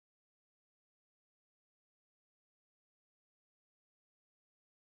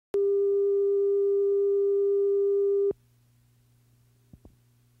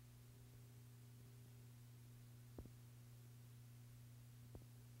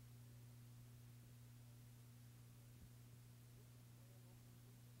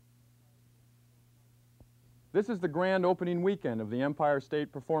This is the grand opening weekend of the Empire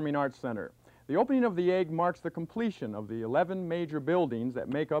State Performing Arts Center. The opening of the egg marks the completion of the 11 major buildings that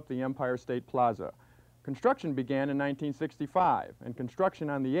make up the Empire State Plaza. Construction began in 1965, and construction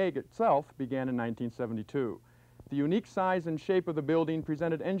on the egg itself began in 1972. The unique size and shape of the building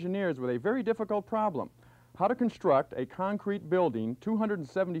presented engineers with a very difficult problem: how to construct a concrete building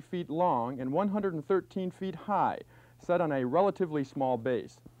 270 feet long and 113 feet high, set on a relatively small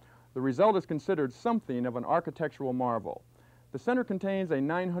base. The result is considered something of an architectural marvel. The center contains a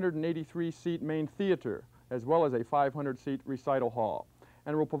 983-seat main theater, as well as a 500-seat recital hall,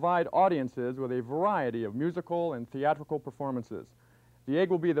 and will provide audiences with a variety of musical and theatrical performances. The egg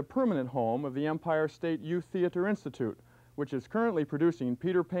will be the permanent home of the Empire State Youth Theater Institute, which is currently producing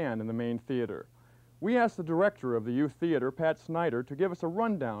Peter Pan in the main theater. We asked the director of the Youth Theater, Pat Snyder, to give us a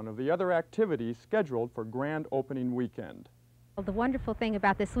rundown of the other activities scheduled for grand opening weekend. Well, the wonderful thing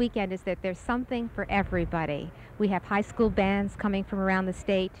about this weekend is that there's something for everybody. We have high school bands coming from around the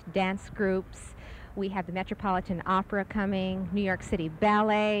state, dance groups. We have the Metropolitan Opera coming, New York City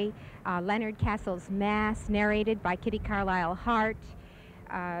Ballet, Leonard Castle's Mass, narrated by Kitty Carlisle Hart,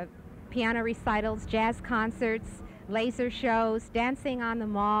 piano recitals, jazz concerts, laser shows, dancing on the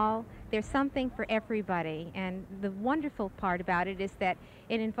mall. There's something for everybody, and the wonderful part about it is that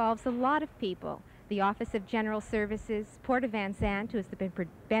it involves a lot of people. The Office of General Services, Porta Van Zandt, who has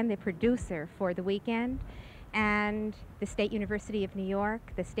been the producer for the weekend, and the State University of New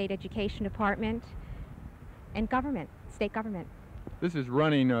York, the State Education Department, and government, state government. This is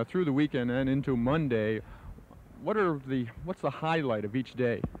running through the weekend and into Monday. What's the highlight of each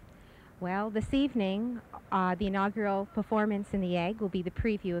day? Well, this evening, the inaugural performance in the egg will be the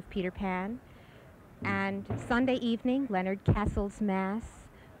preview of Peter Pan. And Sunday evening, Leonard Castle's Mass.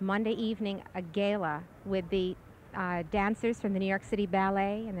 Monday evening, a gala with the dancers from the New York City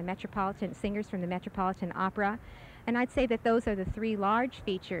Ballet and the singers from the Metropolitan Opera. And I'd say that those are the three large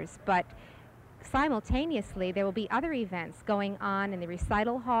features, but simultaneously there will be other events going on in the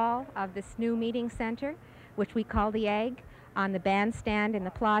recital hall of this new meeting center, which we call the Egg, on the bandstand in the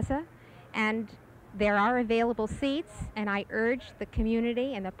plaza. And there are available seats, and I urge the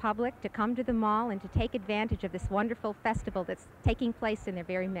community and the public to come to the mall and to take advantage of this wonderful festival that's taking place in their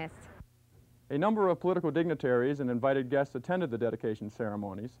very midst. A number of political dignitaries and invited guests attended the dedication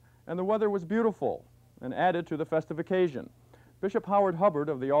ceremonies, and the weather was beautiful and added to the festive occasion. Bishop Howard Hubbard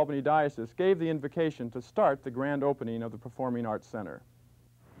of the Albany Diocese gave the invocation to start the grand opening of the Performing Arts Center.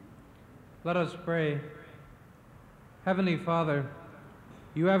 Let us pray. Heavenly Father,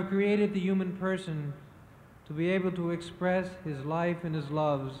 you have created the human person to be able to express his life and his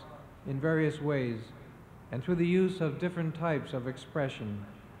loves in various ways, and through the use of different types of expression.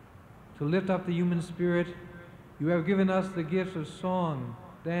 To lift up the human spirit, you have given us the gifts of song,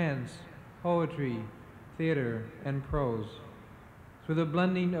 dance, poetry, theater, and prose. Through the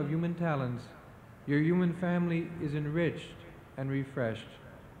blending of human talents, your human family is enriched and refreshed.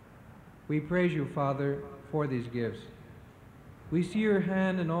 We praise you, Father, for these gifts. We see your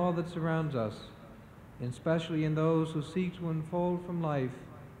hand in all that surrounds us, especially in those who seek to unfold from life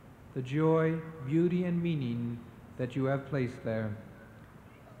the joy, beauty, and meaning that you have placed there.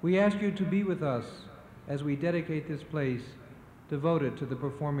 We ask you to be with us as we dedicate this place devoted to the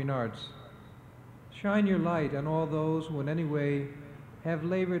performing arts. Shine your light on all those who in any way have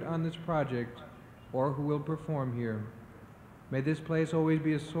labored on this project or who will perform here. May this place always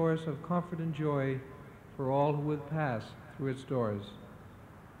be a source of comfort and joy for all who would pass through its doors.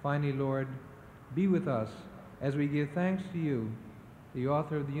 Finally, Lord, be with us as we give thanks to you, the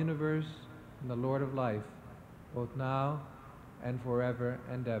author of the universe and the Lord of life, both now and forever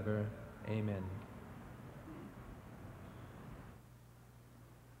and ever. Amen.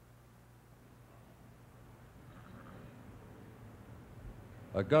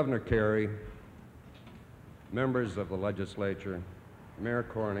 Governor Carey, members of the legislature, Mayor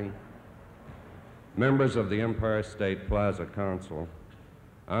Corning, members of the Empire State Plaza Council,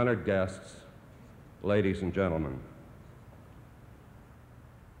 honored guests, ladies and gentlemen.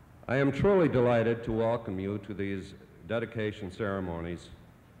 I am truly delighted to welcome you to these dedication ceremonies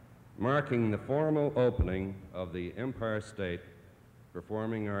marking the formal opening of the Empire State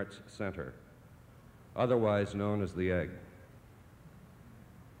Performing Arts Center, otherwise known as the Egg.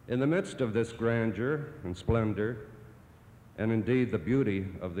 In the midst of this grandeur and splendor, and indeed the beauty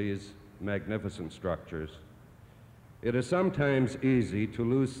of these magnificent structures, it is sometimes easy to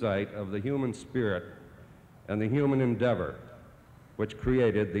lose sight of the human spirit and the human endeavor which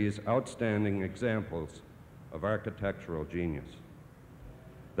created these outstanding examples of architectural genius.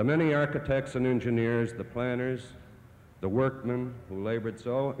 The many architects and engineers, the planners, the workmen who labored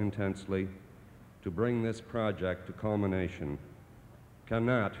so intensely to bring this project to culmination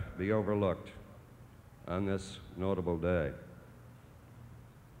cannot be overlooked on this notable day.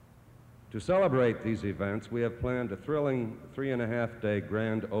 To celebrate these events, we have planned a thrilling 3.5-day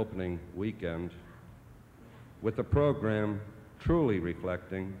grand opening weekend with a program truly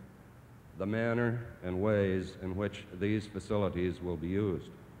reflecting the manner and ways in which these facilities will be used.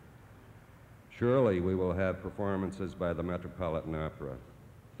 Surely we will have performances by the Metropolitan Opera,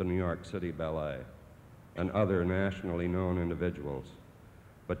 the New York City Ballet, and other nationally known individuals.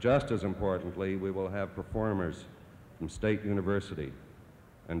 But just as importantly, we will have performers from State University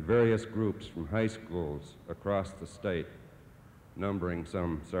and various groups from high schools across the state, numbering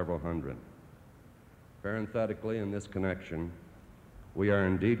some several hundred. Parenthetically, in this connection, we are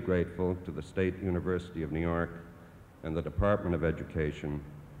indeed grateful to the State University of New York and the Department of Education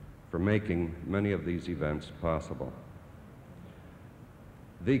for making many of these events possible.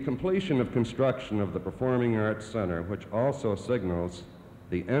 The completion of construction of the Performing Arts Center, which also signals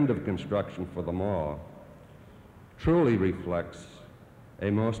the end of construction for the mall, truly reflects a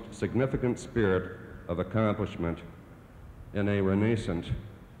most significant spirit of accomplishment in a renascent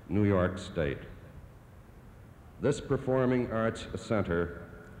New York State. This Performing Arts Center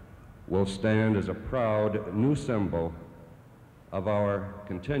will stand as a proud new symbol of our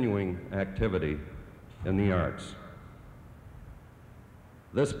continuing activity in the arts.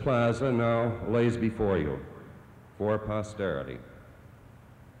 This plaza now lays before you for posterity,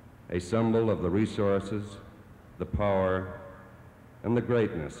 a symbol of the resources, the power, and the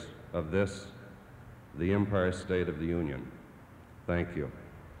greatness of this, the Empire State of the Union. Thank you.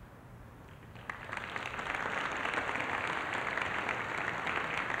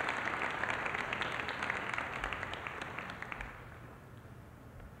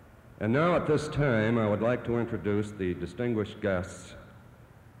 And now at this time, I would like to introduce the distinguished guests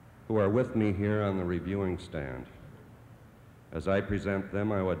who are with me here on the reviewing stand. As I present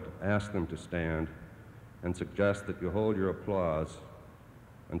them, I would ask them to stand and suggest that you hold your applause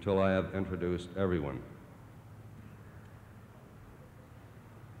until I have introduced everyone.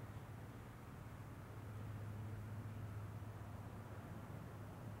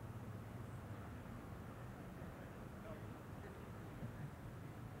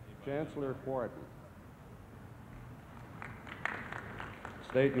 Chancellor Wharton,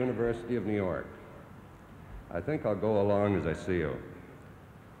 State University of New York. I think I'll go along as I see you.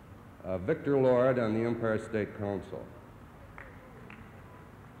 Victor Lord on the Empire State Council.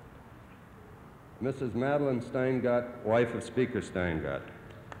 Mrs. Madeline Steingott, wife of Speaker Steingott.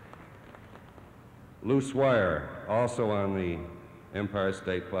 Lou Swire, also on the Empire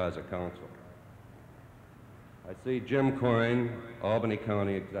State Plaza Council. I see Jim Coyne, Albany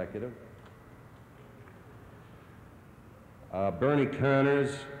County Executive. Bernie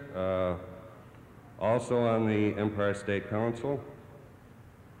Connors, also on the Empire State Council.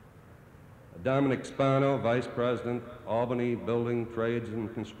 Dominic Spano, Vice President, Albany Building Trades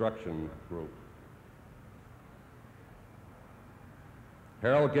and Construction Group.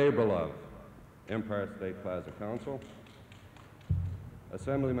 Harold Gabrielov, Empire State Plaza Council.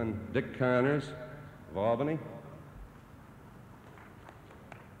 Assemblyman Dick Connors of Albany.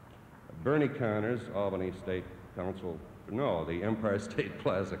 Bernie Connors, Albany State Council, no, the Empire State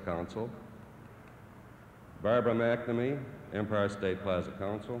Plaza Council. Barbara McNamee, Empire State Plaza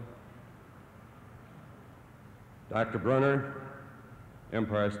Council. Dr. Brunner,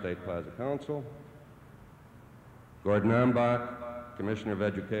 Empire State Plaza Council. Gordon Ambach, Commissioner of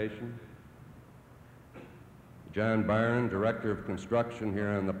Education. John Byron, Director of Construction here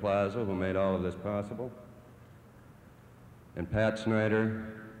on the plaza, who made all of this possible. And Pat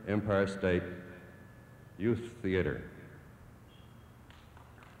Snyder, Empire State Youth Theater.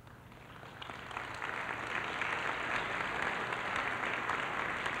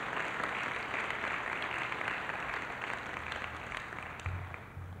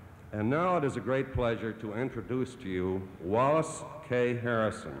 And now it is a great pleasure to introduce to you Wallace K.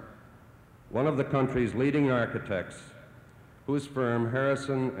 Harrison, one of the country's leading architects, whose firm,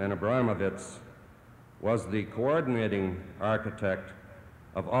 Harrison and Abramovitz, was the coordinating architect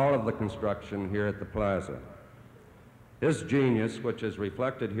of all of the construction here at the plaza. His genius, which is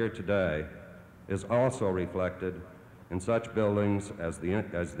reflected here today, is also reflected in such buildings as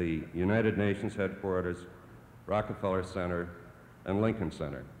the United Nations headquarters, Rockefeller Center, and Lincoln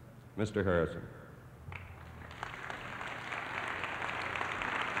Center. Mr. Harrison.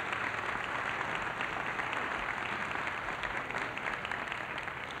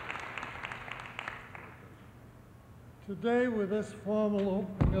 Today, with this formal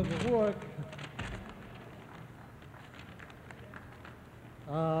opening of the work,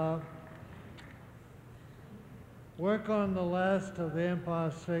 work on the last of the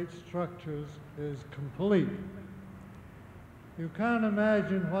Empire State structures is complete. You can't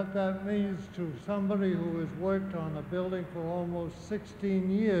imagine what that means to somebody who has worked on a building for almost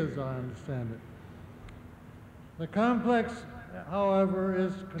 16 years, I understand it. The complex, however,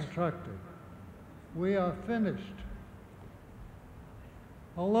 is constructed. We are finished.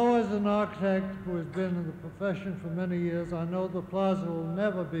 Although as an architect who has been in the profession for many years, I know the plaza will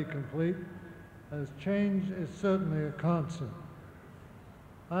never be complete, as change is certainly a constant.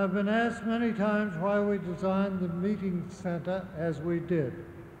 I have been asked many times why we designed the meeting center as we did.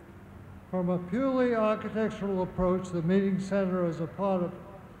 From a purely architectural approach, the meeting center as a part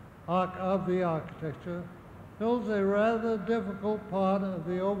of the architecture fills a rather difficult part of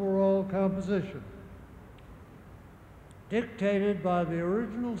the overall composition. Dictated by the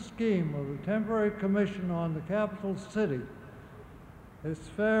original scheme of the Temporary Commission on the Capital City, its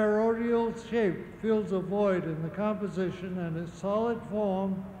spheroidal shape fills a void in the composition, and its solid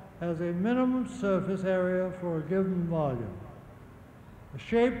form has a minimum surface area for a given volume. The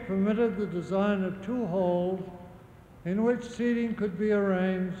shape permitted the design of two halls in which seating could be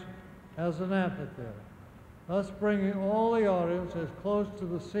arranged as an amphitheater, thus bringing all the audience as close to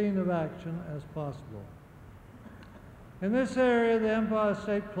the scene of action as possible. In this area, the Empire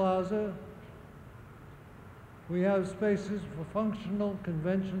State Plaza, we have spaces for functional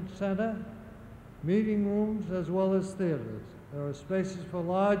convention center, meeting rooms, as well as theaters. There are spaces for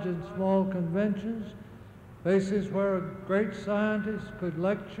large and small conventions, spaces where a great scientist could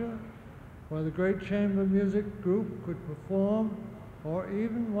lecture, where the great chamber music group could perform, or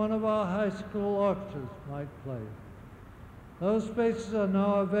even one of our high school orchestras might play. Those spaces are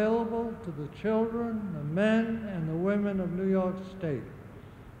now available to the children, the men, and the women of New York State,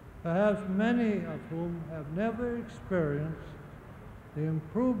 perhaps many of whom have never experienced the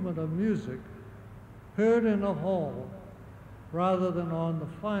improvement of music heard in a hall rather than on the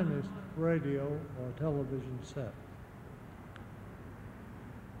finest radio or television set.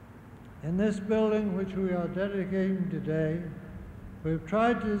 In this building, which we are dedicating today, we've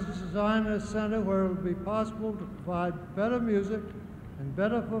tried to design a center where it will be possible to provide better music and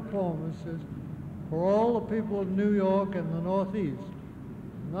better performances for all the people of New York and the Northeast,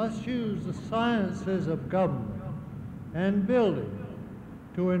 and thus use the sciences of government and building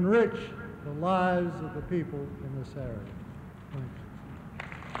to enrich the lives of the people in this area. Thank you.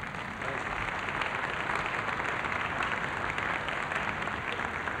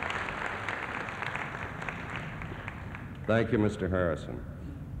 Thank you, Mr. Harrison.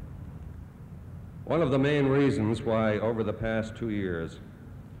 One of the main reasons why, over the past 2 years,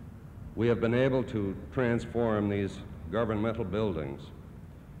 we have been able to transform these governmental buildings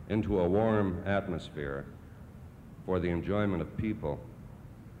into a warm atmosphere for the enjoyment of people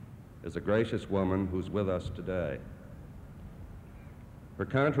is a gracious woman who's with us today. Her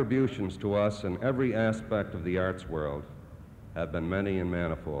contributions to us in every aspect of the arts world have been many and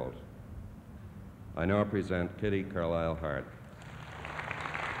manifold. I now present Kitty Carlisle Hart.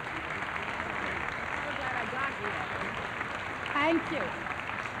 Thank you.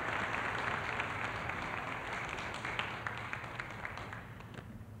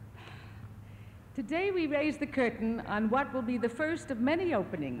 Today we raise the curtain on what will be the first of many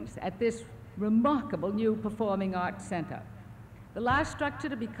openings at this remarkable new Performing Arts Center. The last structure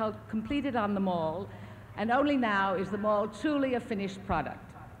to be completed on the mall, and only now is the mall truly a finished product.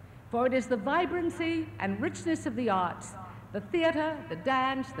 For it is the vibrancy and richness of the arts, the theater, the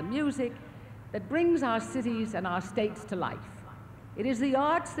dance, the music, that brings our cities and our states to life. It is the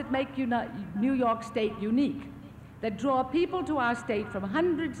arts that make New York State unique, that draw people to our state from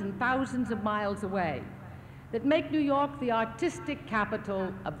hundreds and thousands of miles away, that make New York the artistic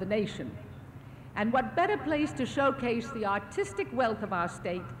capital of the nation. And what better place to showcase the artistic wealth of our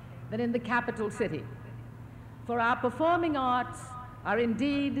state than in the capital city? For our performing arts are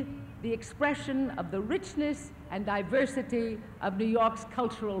indeed the expression of the richness and diversity of New York's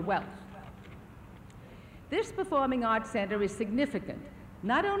cultural wealth. This Performing Arts Center is significant,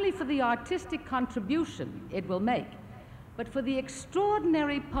 not only for the artistic contribution it will make, but for the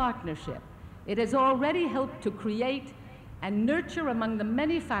extraordinary partnership it has already helped to create and nurture among the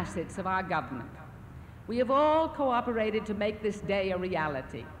many facets of our government. We have all cooperated to make this day a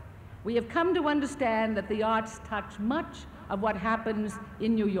reality. We have come to understand that the arts touch much of what happens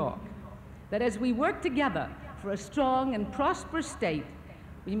in New York, that as we work together for a strong and prosperous state,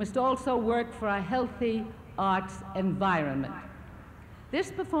 we must also work for a healthy arts environment.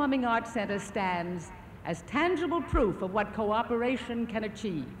 This Performing Arts Center stands as tangible proof of what cooperation can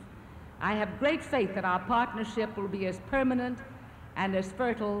achieve. I have great faith that our partnership will be as permanent and as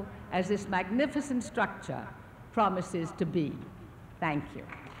fertile as this magnificent structure promises to be. Thank you.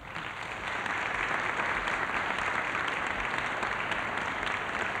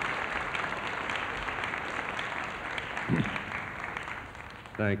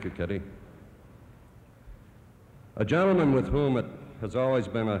 Thank you, Kitty. A gentleman with whom it has always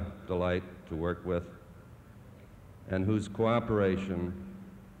been a delight to work with and whose cooperation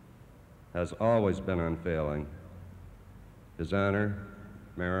has always been unfailing, His Honor,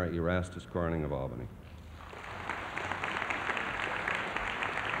 Mayor Erastus Corning of Albany.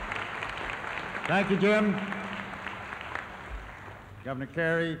 Thank you, Jim. Governor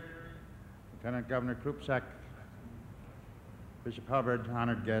Carey, Lieutenant Governor Krupczak, Bishop Hubbard,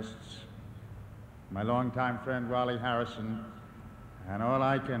 honored guests, my longtime friend Wally Harrison, and all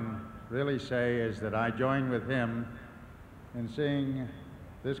I can really say is that I join with him in seeing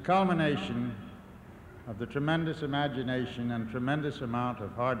this culmination of the tremendous imagination and tremendous amount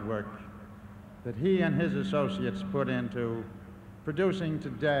of hard work that he and his associates put into producing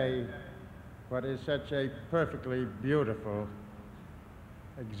today what is such a perfectly beautiful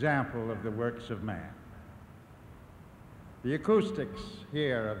example of the works of man. The acoustics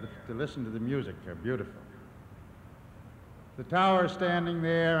here to listen to the music are beautiful. The tower standing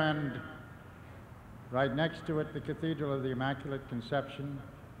there, and right next to it, the Cathedral of the Immaculate Conception,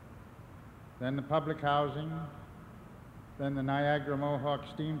 then the public housing, then the Niagara Mohawk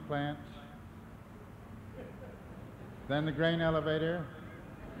steam plant, then the grain elevator,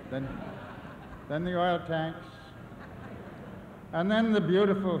 then the oil tanks, and then the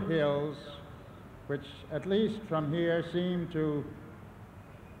beautiful hills, which, at least from here, seem to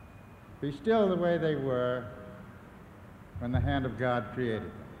be still the way they were when the hand of God created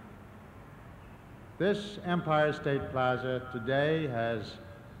them. This Empire State Plaza today has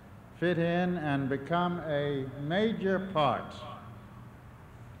fit in and become a major part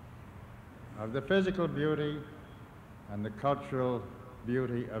of the physical beauty and the cultural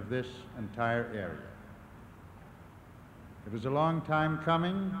beauty of this entire area. It was a long time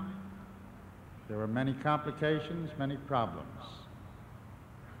coming. There were many complications, many problems.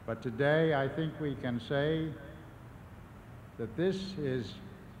 But today I think we can say that this is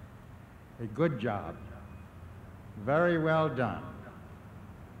a good job, very well done,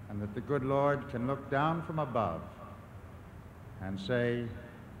 and that the good Lord can look down from above and say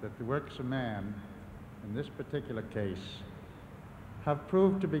that the works of man, in this particular case, have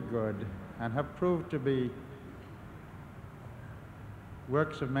proved to be good and have proved to be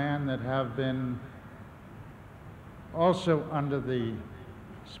works of man that have been also under the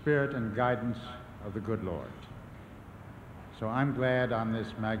spirit and guidance of the good Lord. So I'm glad on this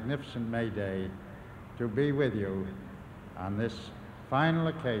magnificent May Day to be with you on this final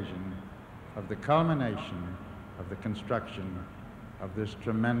occasion of the culmination of the construction of this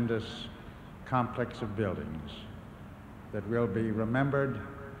tremendous complex of buildings that will be remembered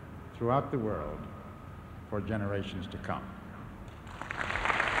throughout the world for generations to come.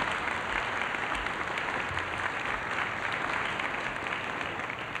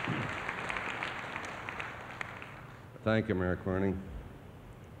 Thank you, Mayor Corning.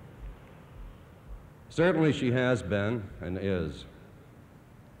 Certainly she has been and is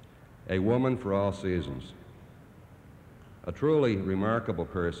a woman for all seasons, a truly remarkable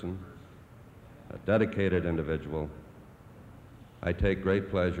person, a dedicated individual. I take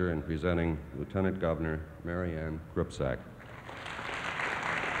great pleasure in presenting Lieutenant Governor Mary Ann Krupczak.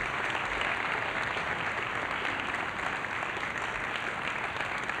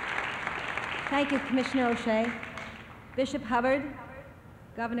 Thank you, Commissioner O'Shea. Bishop Hubbard,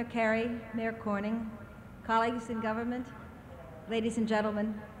 Governor Carey, Mayor Corning, colleagues in government, ladies and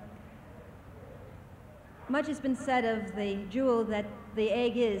gentlemen. Much has been said of the jewel that the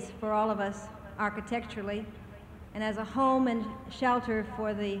egg is for all of us architecturally, and as a home and shelter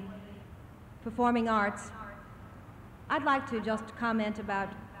for the performing arts. I'd like to just comment about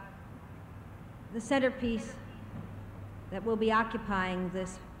the centerpiece that will be occupying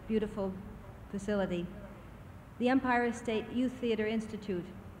this beautiful facility. The Empire State Youth Theater Institute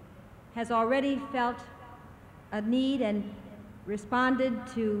has already felt a need and responded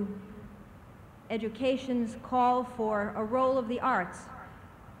to education's call for a role of the arts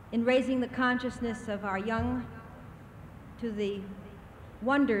in raising the consciousness of our young to the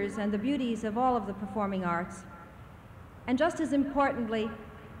wonders and the beauties of all of the performing arts, and just as importantly,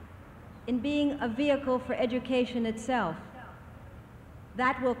 in being a vehicle for education itself.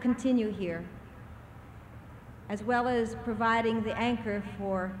 That will continue here, as well as providing the anchor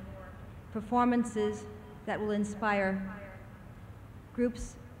for performances that will inspire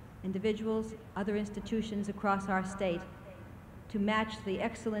groups, individuals, other institutions across our state to match the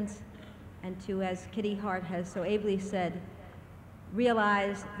excellence and to, as Kitty Hart has so ably said,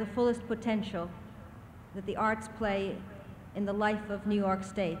 realize the fullest potential that the arts play in the life of New York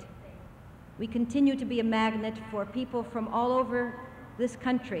State. We continue to be a magnet for people from all over this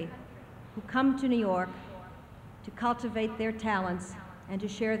country who come to New York to cultivate their talents and to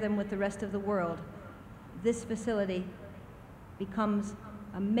share them with the rest of the world. This facility becomes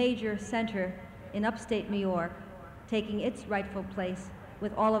a major center in upstate New York, taking its rightful place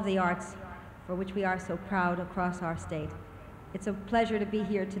with all of the arts for which we are so proud across our state. It's a pleasure to be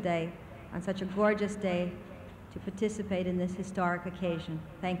here today on such a gorgeous day to participate in this historic occasion.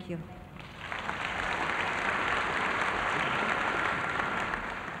 Thank you.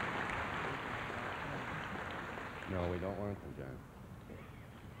 No, we don't want them, John.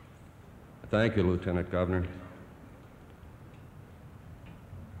 Thank you, Lieutenant Governor.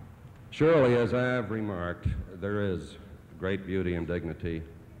 Surely, as I have remarked, there is great beauty and dignity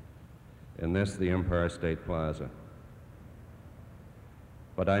in this, the Empire State Plaza.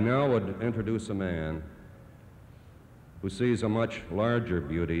 But I now would introduce a man who sees a much larger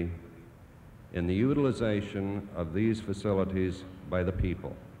beauty in the utilization of these facilities by the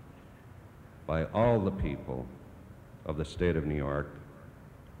people, by all the people of the state of New York.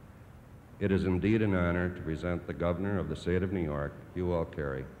 It is indeed an honor to present the Governor of the state of New York, Hugh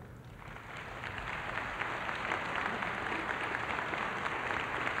Carey.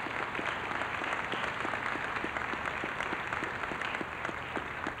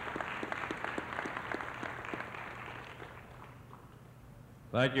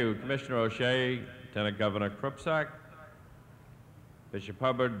 Thank you, Commissioner O'Shea, Lieutenant Governor Krupczak, Bishop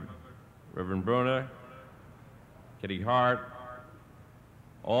Hubbard, Reverend Bruner, Kitty Hart,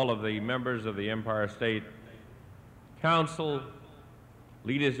 all of the members of the Empire State Council,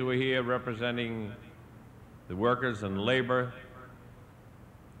 leaders who are here representing the workers and labor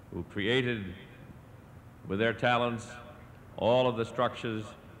who created with their talents all of the structures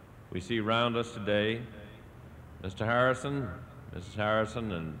we see around us today. Mr. Harrison, Mrs.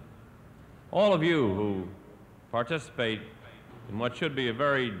 Harrison, and all of you who participate in what should be a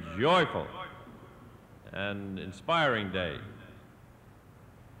very joyful and inspiring day.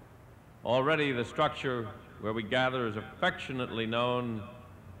 Already the structure where we gather is affectionately known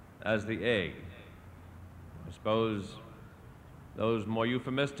as the egg. I suppose those more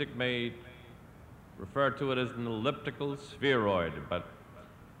euphemistic may refer to it as an elliptical spheroid, but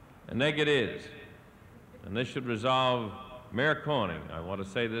an egg it is. And this should resolve Mayor Corning. I want to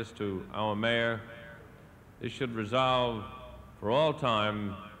say this to our mayor. This should resolve for all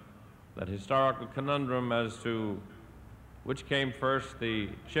time that historical conundrum as to which came first, the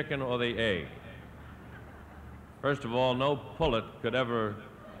chicken or the egg. First of all, no pullet could ever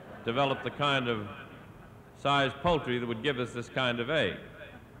develop the kind of size poultry that would give us this kind of egg.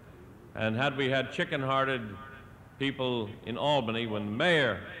 And had we had chicken-hearted people in Albany, when the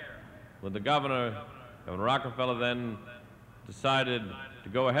mayor, when the Governor Rockefeller then decided to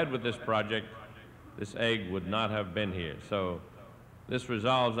go ahead with this project, this egg would not have been here. So this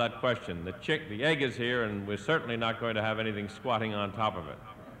resolves that question. The egg is here, and we're certainly not going to have anything squatting on top of it.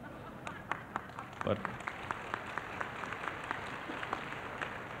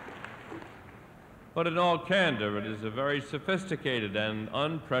 But in all candor, it is a very sophisticated and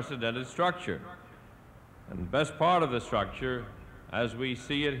unprecedented structure. And the best part of the structure, as we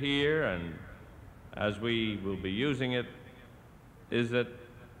see it here and as we will be using it, is that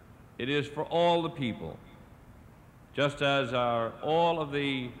it is for all the people, just as are all of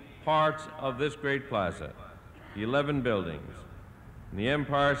the parts of this great plaza, the 11 buildings. And the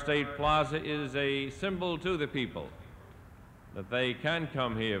Empire State Plaza is a symbol to the people that they can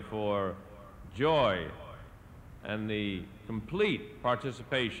come here for joy and the complete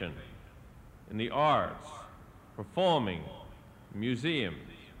participation in the arts, performing, museums,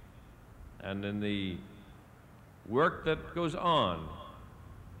 and in the work that goes on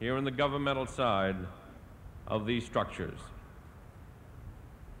here on the governmental side of these structures.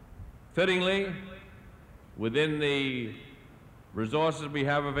 Fittingly, within the resources we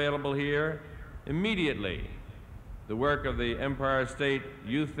have available here, immediately the work of the Empire State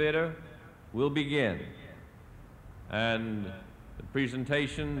Youth Theater will begin. And the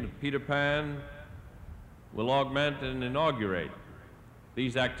presentation of Peter Pan will augment and inaugurate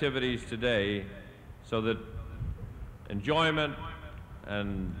these activities today so that enjoyment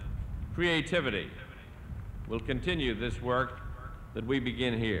and creativity will continue this work that we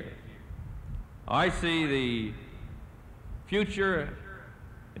begin here. I see the future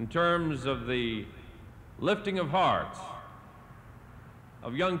in terms of the lifting of hearts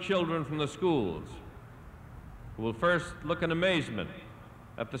of young children from the schools who will first look in amazement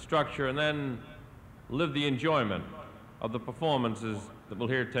at the structure and then live the enjoyment of the performances that will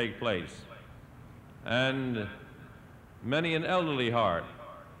here take place. And many an elderly heart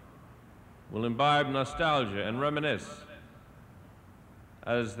will imbibe nostalgia and reminisce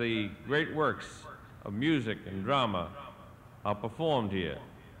as the great works of music and drama are performed here.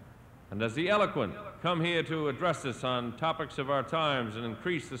 And as the eloquent come here to address us on topics of our times and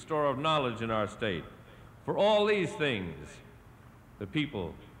increase the store of knowledge in our state, for all these things, the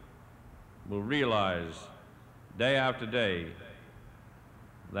people will realize day after day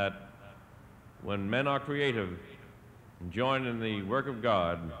that when men are creative and join in the work of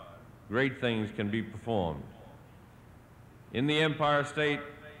God, great things can be performed. In the Empire State,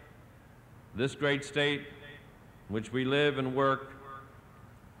 this great state in which we live and work,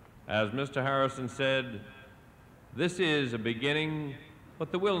 as Mr. Harrison said, this is a beginning,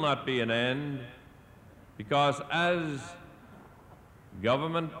 but there will not be an end, because as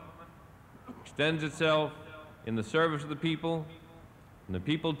government extends itself in the service of the people, and the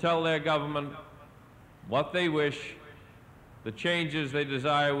people tell their government what they wish, the changes they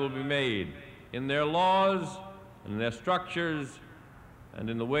desire will be made in their laws, in their structures, and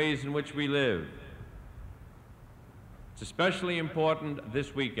in the ways in which we live. It's especially important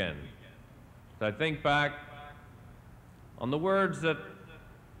this weekend, as I think back on the words that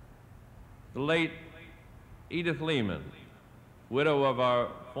the late Edith Lehman, widow of our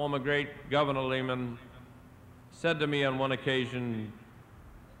former great Governor Lehman, said to me on one occasion,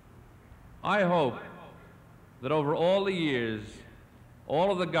 "I hope that over all the years,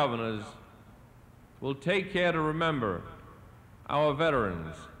 all of the governors will take care to remember our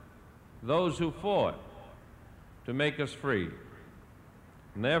veterans, those who fought to make us free.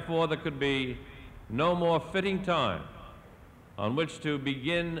 And therefore, there could be no more fitting time on which to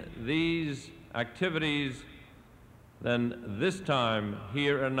begin these activities than this time,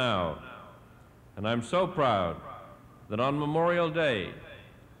 here and now. And I'm so proud that on Memorial Day,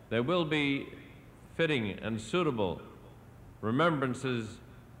 there will be fitting and suitable remembrances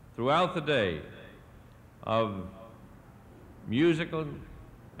throughout the day of musical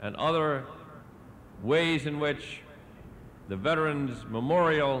and other ways in which the Veterans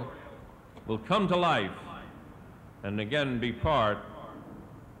Memorial will come to life and again be part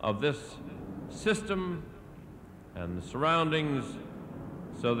of this system and the surroundings,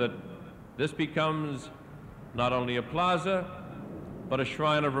 so that this becomes not only a plaza, but a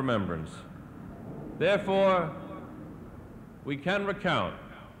shrine of remembrance. Therefore, we can recount,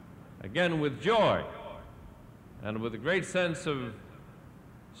 again with joy and with a great sense of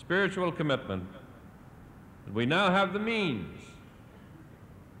spiritual commitment, that we now have the means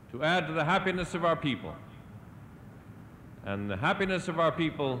to add to the happiness of our people. And the happiness of our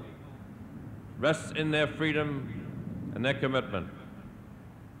people rests in their freedom and their commitment.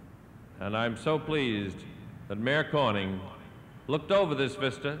 And I'm so pleased that Mayor Corning looked over this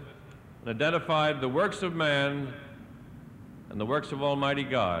vista and identified the works of man and the works of Almighty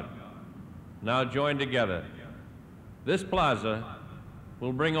God, now joined together. This plaza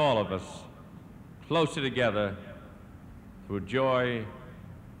will bring all of us closer together through joy,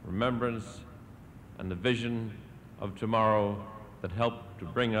 remembrance, and the vision of tomorrow that helped to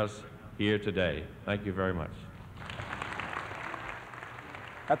bring us here today. Thank you very much.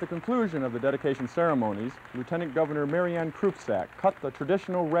 At the conclusion of the dedication ceremonies, Lieutenant Governor Mary Ann Krupsack cut the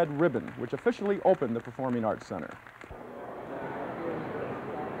traditional red ribbon, which officially opened the Performing Arts Center.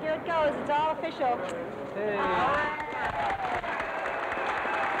 Here it goes. It's all official. Hey.